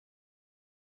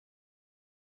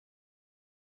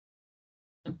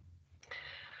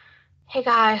Hey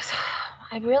guys,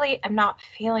 I really am not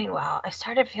feeling well. I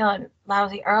started feeling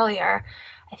lousy earlier.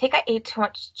 I think I ate too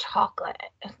much chocolate.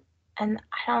 And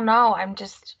I don't know.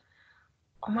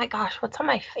 Oh my gosh, what's on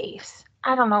my face?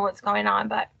 I don't know what's going on,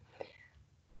 but it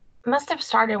must have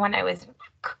started when I was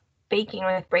baking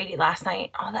with Brady last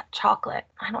night. All that chocolate.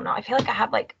 I don't know. I feel like I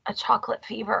have like a chocolate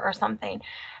fever or something.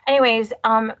 Anyways,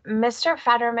 Mr.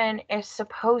 Fetterman is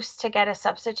supposed to get a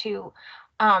substitute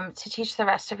to teach the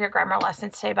rest of your grammar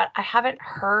lessons today, but I haven't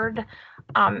heard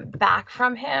back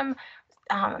from him.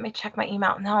 Let me check my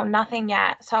email. No, nothing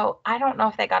yet. So I don't know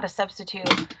if they got a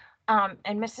substitute. And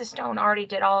Mrs. Stone already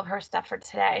did all of her stuff for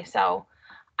today. So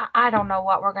I don't know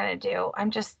what we're going to do. I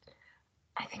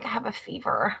think I have a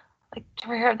fever. Like, do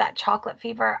you ever hear of that chocolate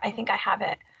fever? I think I have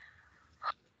it.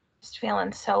 Just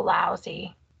feeling so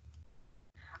lousy.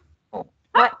 Oh,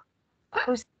 what?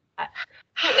 Who's that?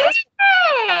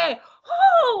 Hey!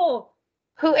 Oh!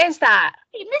 Who is that?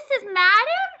 Hey, Mrs.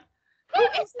 Madden? Who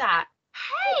is that?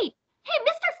 Hey! Hey,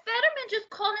 Mr. Fetterman just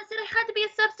called and said I had to be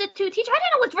a substitute teacher. I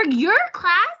didn't know it was for your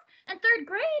class in third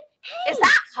grade. Hey! Is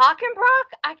that Hockenbroch?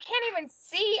 I can't even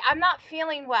see. I'm not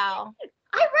feeling well.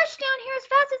 I rushed down here as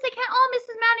fast as I can. Oh,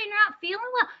 Mrs. Madden, you're not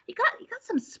feeling well. You got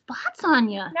some spots on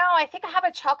you. No, I think I have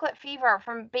a chocolate fever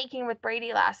from baking with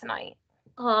Brady last night.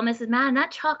 Oh, Mrs. Madden,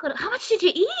 that chocolate. How much did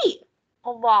you eat?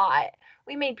 A lot.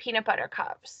 We made peanut butter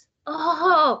cups.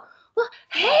 Oh, well,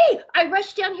 hey, I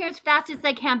rushed down here as fast as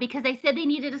I can because they said they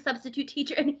needed a substitute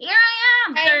teacher, and here I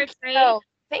am, third grade.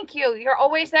 Thank you. You're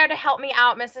always there to help me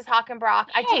out, Mrs. Hockenbroch.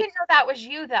 Hey. I didn't know that was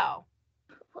you, though.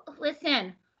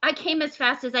 Listen, I came as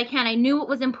fast as I can. I knew it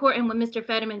was important when Mr.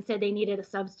 Fetterman said they needed a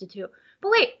substitute.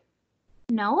 But wait,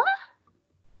 Noah?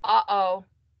 Uh-oh.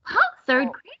 Huh?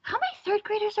 Third grade? How many third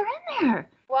graders are in there?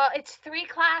 Well, it's 3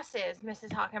 classes, Mrs.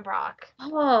 Hockenbroch.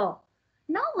 Oh,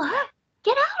 Noah,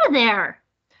 get out of there.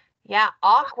 Yeah,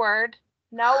 awkward.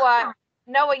 Noah,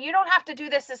 you don't have to do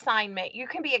this assignment. You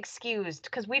can be excused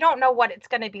because we don't know what it's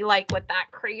going to be like with that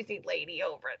crazy lady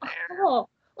over there. Oh,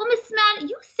 well, Miss Madden,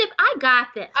 you sit. I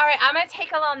got this. All right, I'm going to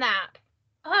take a little nap.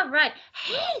 All right.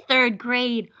 Hey, third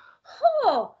grade.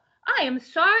 Oh, I am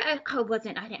sorry. I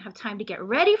didn't have time to get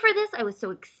ready for this. I was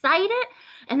so excited.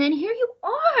 And then here you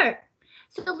are.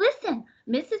 So listen,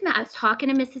 I was talking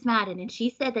to Mrs. Madden, and she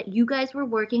said that you guys were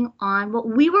working on what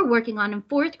we were working on in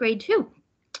 4th grade too.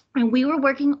 And we were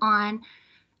working on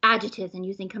adjectives and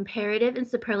using comparative and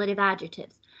superlative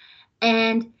adjectives.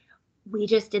 And we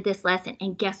just did this lesson.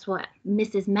 And guess what?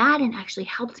 Mrs. Madden actually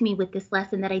helped me with this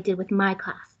lesson that I did with my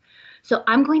class. So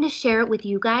I'm going to share it with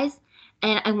you guys.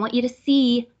 And I want you to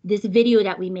see this video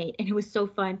that we made. And it was so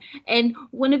fun. And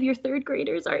one of your third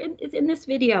graders is in this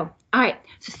video. All right,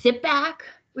 so sit back,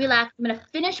 relax. I'm going to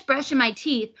finish brushing my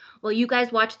teeth while you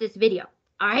guys watch this video.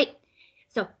 All right?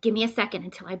 So give me a second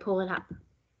until I pull it up.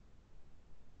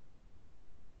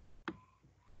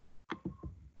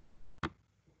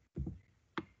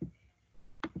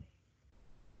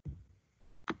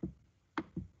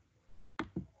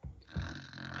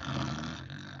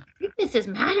 Mrs.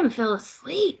 Madden fell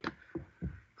asleep.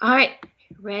 All right,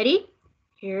 ready?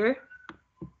 Here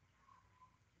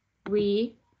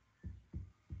we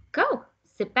go.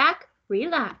 Sit back,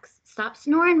 relax. Stop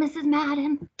snoring, Mrs.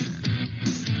 Madden.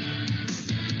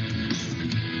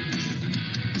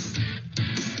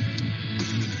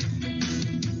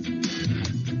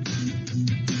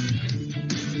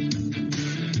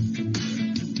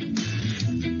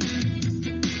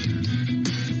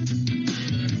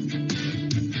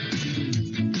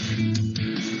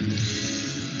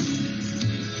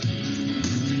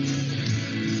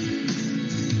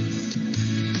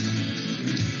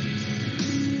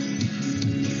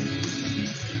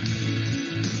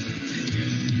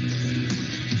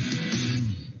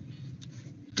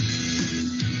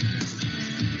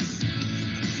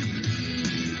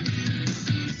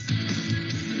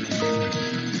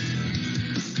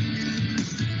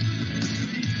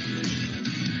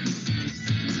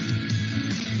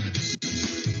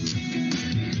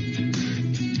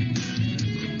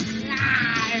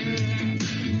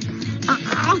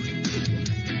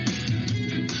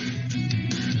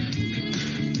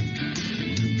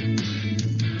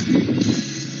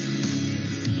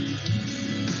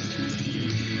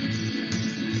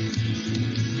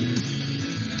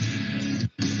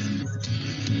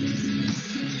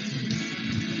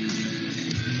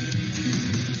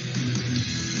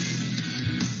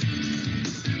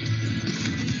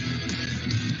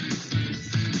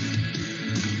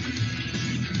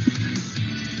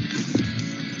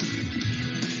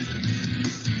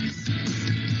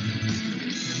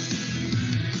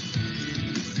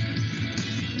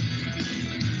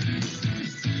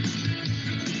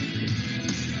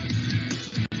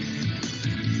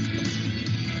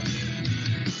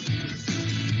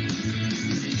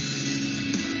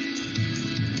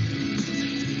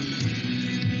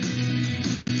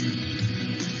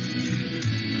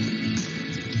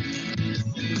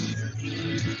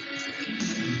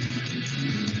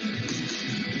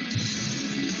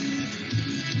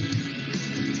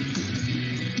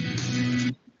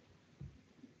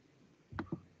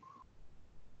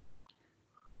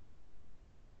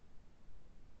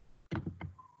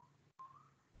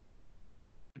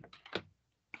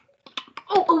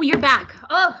 Oh, you're back.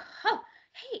 Oh,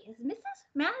 hey, is Mrs.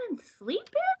 Madden sleeping?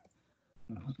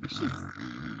 She's.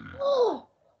 Oh,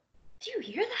 do you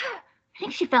hear that? I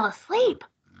think she fell asleep.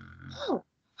 Oh,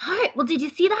 all right. Well, did you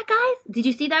see that, guys? Did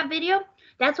you see that video?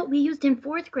 That's what we used in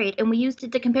 4th grade, and we used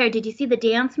it to compare. Did you see the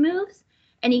dance moves?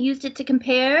 And you used it to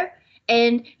compare.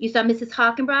 And you saw Mrs.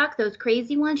 Hockenbroch, those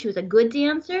crazy ones. She was a good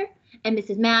dancer, and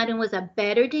Mrs. Madden was a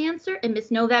better dancer, and Miss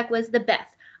Novak was the best.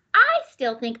 I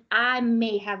still think I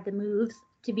may have the moves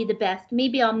to be the best.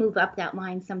 Maybe I'll move up that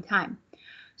line sometime.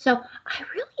 So I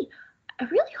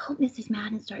really hope Mrs.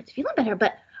 Madden starts feeling better,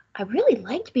 but I really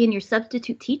liked being your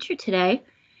substitute teacher today.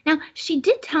 Now, she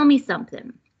did tell me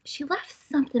something. She left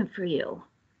something for you.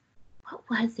 What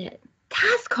was it?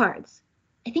 Task cards.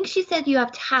 I think she said you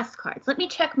have task cards. Let me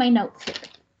check my notes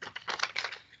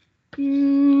here.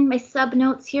 My sub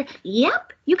notes here.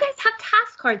 Yep, you guys have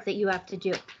task cards that you have to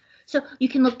do. So you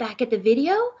can look back at the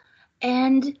video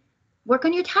and work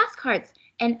on your task cards.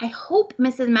 And I hope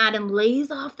Mrs. Madden lays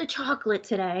off the chocolate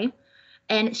today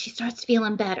and she starts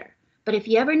feeling better. But if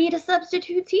you ever need a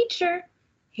substitute teacher,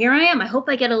 here I am. I hope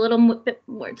I get a little bit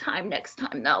more time next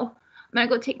time, though. I'm going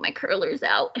to go take my curlers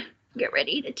out, get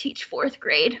ready to teach 4th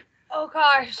grade. Oh,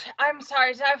 gosh. I'm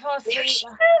sorry. Did I fall asleep? There she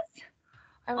is.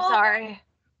 I'm sorry.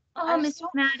 Oh, I Mrs.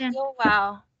 don't Madden. feel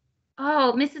well.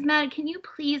 Oh, Mrs. Madden, can you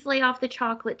please lay off the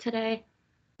chocolate today?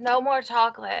 No more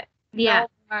chocolate. Yeah.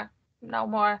 No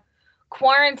more.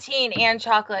 Quarantine and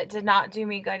chocolate did not do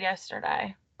me good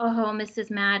yesterday. Oh, Mrs.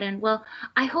 Madden. Well,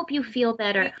 I hope you feel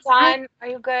better. Son, are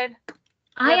you good?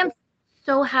 I am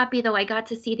so happy, though, I got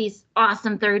to see these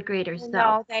awesome 3rd graders, though.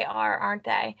 No, they are, aren't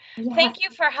they? Yes. Thank you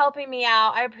for helping me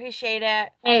out. I appreciate it.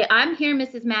 Hey, I'm here,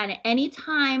 Mrs. Madden.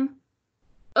 Anytime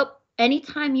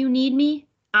you need me,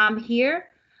 I'm here.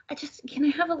 Can I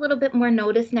have a little bit more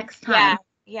notice next time?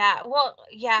 Yeah. Well,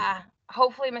 yeah.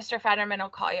 Hopefully Mr. Fetterman will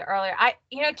call you earlier.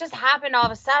 It just happened all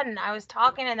of a sudden. I was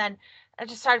talking and then I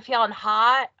just started feeling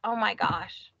hot. Oh my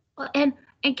gosh. Well, and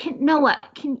Noah,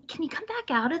 can you come back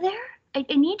out of there? I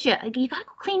need you. You gotta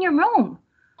go clean your room.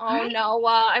 Oh, right?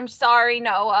 Noah, I'm sorry,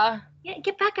 Noah. Yeah,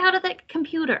 get back out of that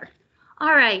computer.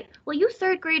 All right. Well, you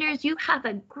 3rd graders, you have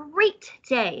a great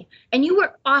day, and you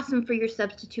were awesome for your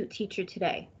substitute teacher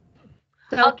today.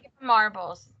 So I'll give him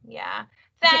marbles. Yeah.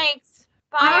 Thanks.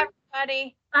 Bye,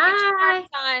 everybody.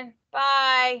 Bye.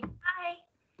 Bye.